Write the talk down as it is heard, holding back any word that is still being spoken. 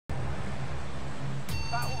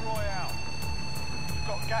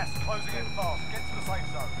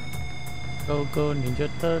Go Ninja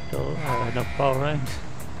Turtle. No Power Range.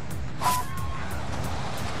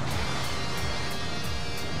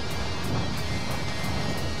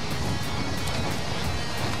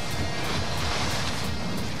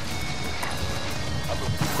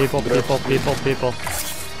 People.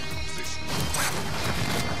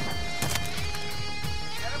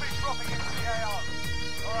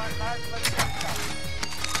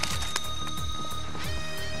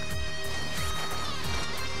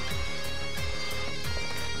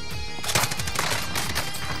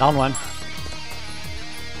 Down one.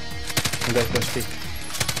 You guys go speak.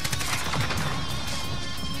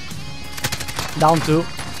 Down two.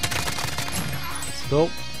 Let's go.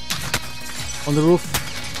 On the roof.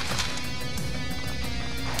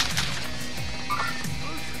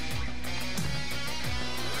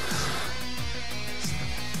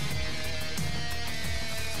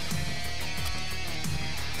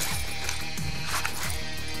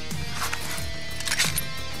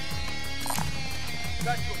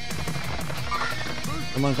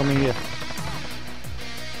 Someone coming here.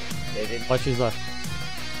 Watch his left.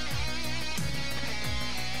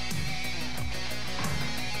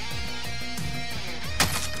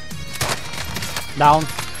 Down.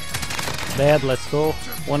 Dead, let's go.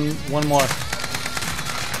 One more.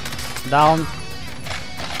 Down.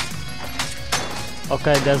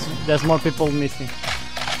 Okay, there's more people missing.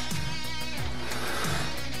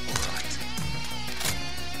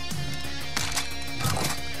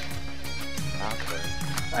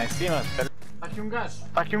 Lá em cima, espera. Tá aqui um gajo.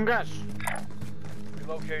 Tá aqui um gajo.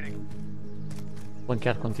 Relocating.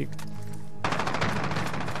 Blanquear contigo. Tá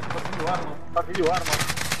aqui o arma.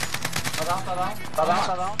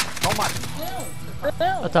 Tá down. Não mate.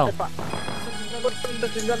 Não. Então.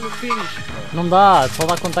 Não Não dá, só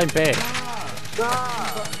dá quando está em pé. dá.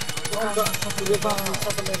 Só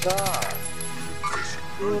também dá.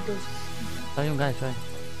 Tá aí um gajo, vai.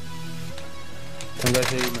 Tem um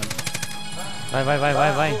gajo aí, mano.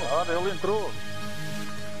 Vai. Olha, ele entrou.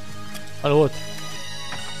 Olha o outro.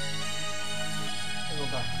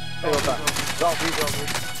 Ele tá. Já ouvi.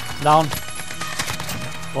 Down.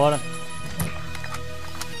 Bora.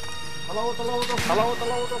 Olha lá outra.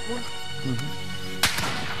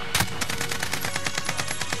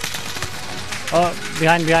 Oh,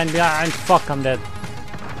 behind. Fuck, I'm dead.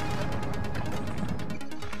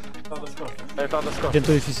 Está das costas.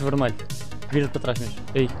 Dentro do edifício vermelho. Vira-te para trás mesmo.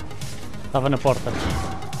 Aí. Estava na porta.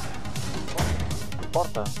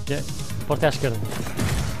 Porta? Yeah. Porta é à esquerda.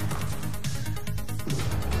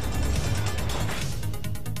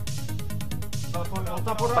 Ele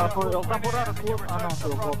está por ar. Ah não,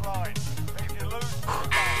 estou a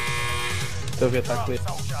Estou a ver, está clear.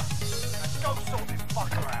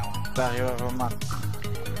 Tá, eu vou matar.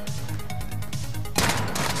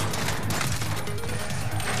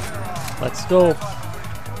 Let's go.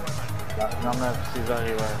 Não é preciso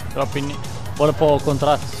arribar. Dropping. Bora para o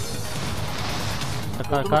contrato.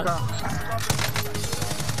 Cá.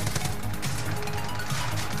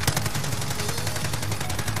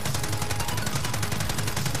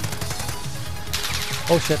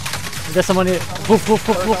 Oh shit. Dessa maneira. Roof.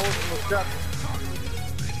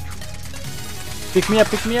 Pick me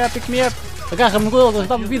up. Agarra-me no gol,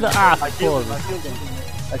 dá-me vida. Ah, foda.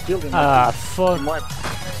 Ah, fuck.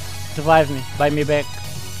 Revive me. Buy me back.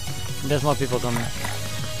 There's more people coming.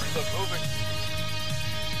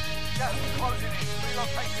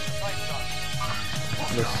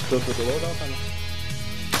 Let's go to the loadout.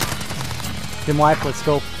 Team wipe, let's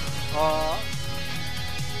go.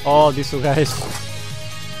 Oh, these two guys.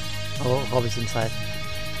 Oh, Rob is inside.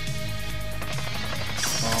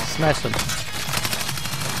 Smash them.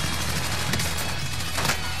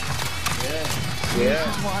 Yeah.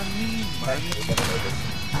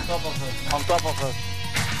 On top of us.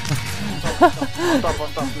 On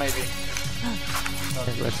top maybe.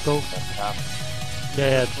 Okay, let's go.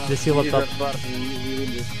 Yeah, they seal up top.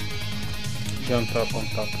 On top.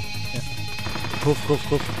 Yeah. Roof.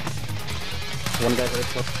 One guy very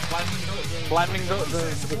close. Climbing the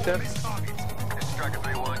stairs.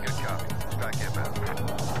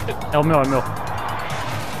 É o meu.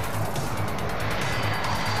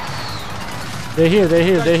 They're here.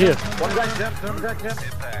 One guy jump.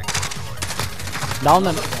 Down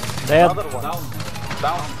them. Dead. Another one.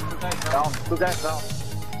 Down. Two guys down.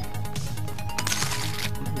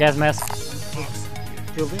 Gas mask.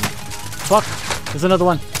 Killed him. Fuck. There's another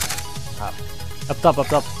one. Up top.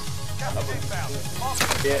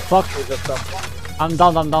 Yeah. Fuck. He's up top. I'm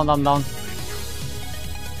down.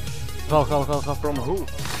 Go. From who?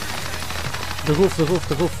 The roof.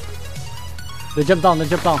 They jump down, they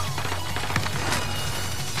jump down.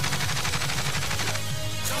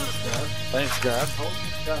 Tens gás.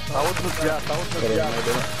 Está outro no telhado, está outro no telhado.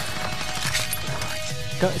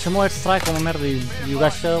 Chamou airstrike ou uma merda e o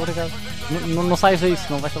gajo está obrigado. Não saias daí,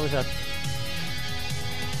 senão vais trabalhar. Ele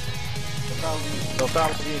está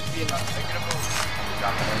ali em cima.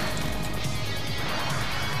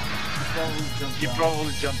 He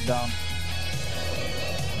probably jumped down.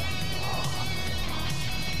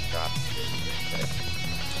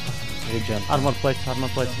 Armor plate,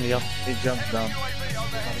 Miguel. He jumped down.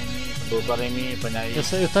 Estou a usar em mim, apanhar aí. Eu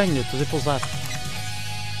sei, eu tenho, estou a dizer para usar.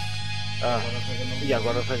 E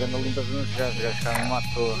agora pegando a limpa nos gajos, os gajos ficaram numa à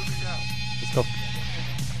toa. Let's go.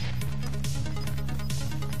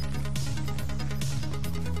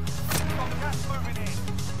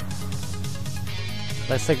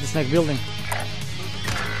 Let's take this next building.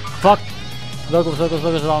 Fuck! Douglas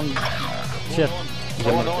down. Shit.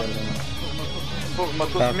 Fogo,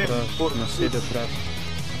 matou-se mesmo. Na saída atrás.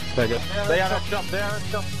 Pega. They are at jump.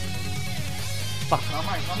 Fuck.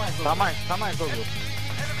 Está mais, Douglas.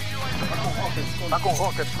 Está com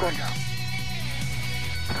rockets, esconde.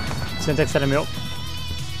 Sente que era meu.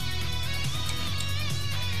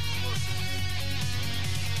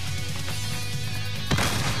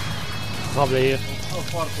 Rob aí. Ele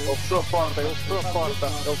fechou a porta. Ele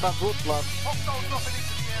está do outro lado.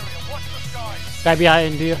 Guy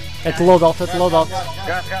behind here. At loadout.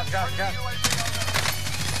 Gás.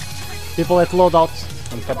 People at loadout.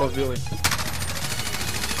 On top of building.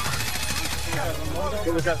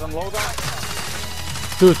 Kill the guys on loadout.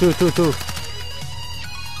 Two.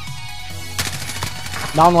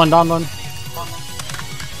 Down one.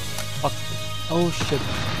 Fuck. Oh shit.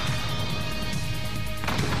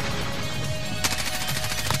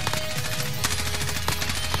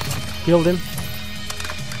 Killed him.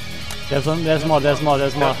 There's more.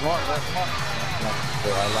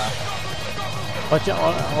 Watch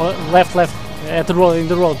out, left. At the road, in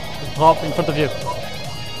the road. Hop in front of you.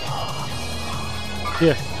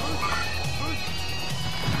 Here.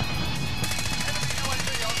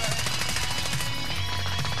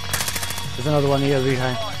 There's another one here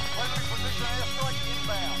behind.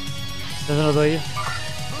 There's another here.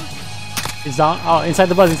 He's down. Oh, inside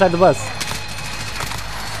the bus.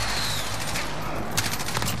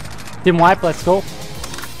 Team wipe, let's go.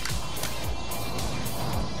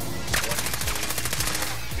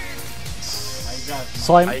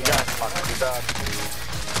 Saw him. Aí, gás, mano, cuidado.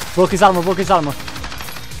 Broke his armor.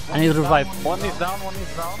 I need to revive. One is down.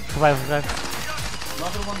 Revive.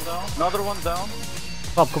 Another one down.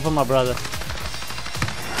 Rob, come for my brother.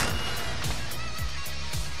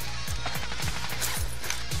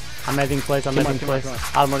 I'm adding plates. Armoring. Foi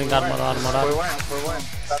one.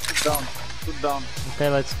 Está tudo down. Okay,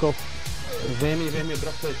 let's go. Vem a mim,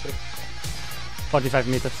 drop plate. 45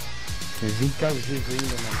 meters. Tem 20 carros vivos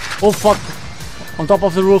ainda, mano. Oh fuck! On top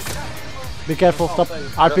of the roof. Be careful. Top.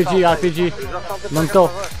 RPG. Não tô.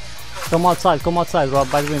 Come outside, Rob,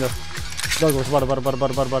 by the window. Douglas, bora.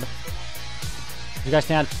 Os gajos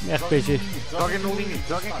têm RPG. Joguem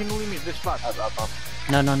aqui no limite deste espaço.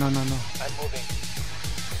 No.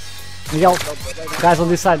 Miguel, guys on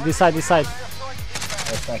this side. Yes, I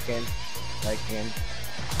can.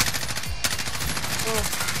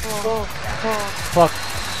 Fuck.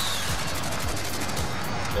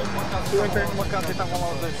 Eu entrei numa casa e estavam lá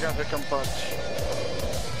os dois gajos acampados.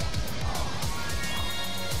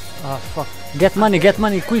 Ah, fuck. Get money,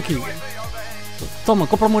 quickly. Toma,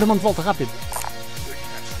 compra um irmão de volta, rápido.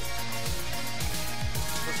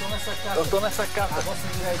 Eu estou nessa casa.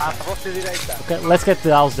 À vossa direita. Okay, let's get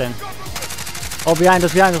the house then. Oh, behind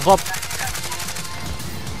us, Rob.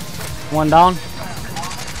 One down.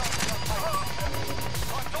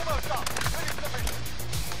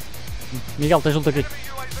 Miguel, está junto aqui.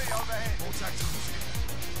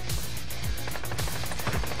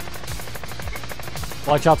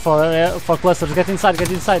 Watch out for clusters. Get inside.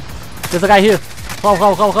 There's a guy here.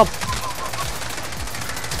 Rob.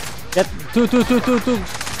 Get two.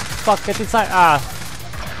 Fuck, get inside. Ah.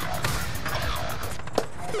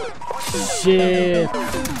 Shit.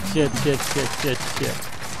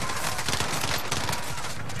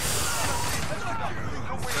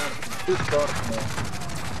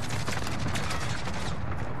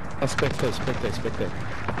 Spectate.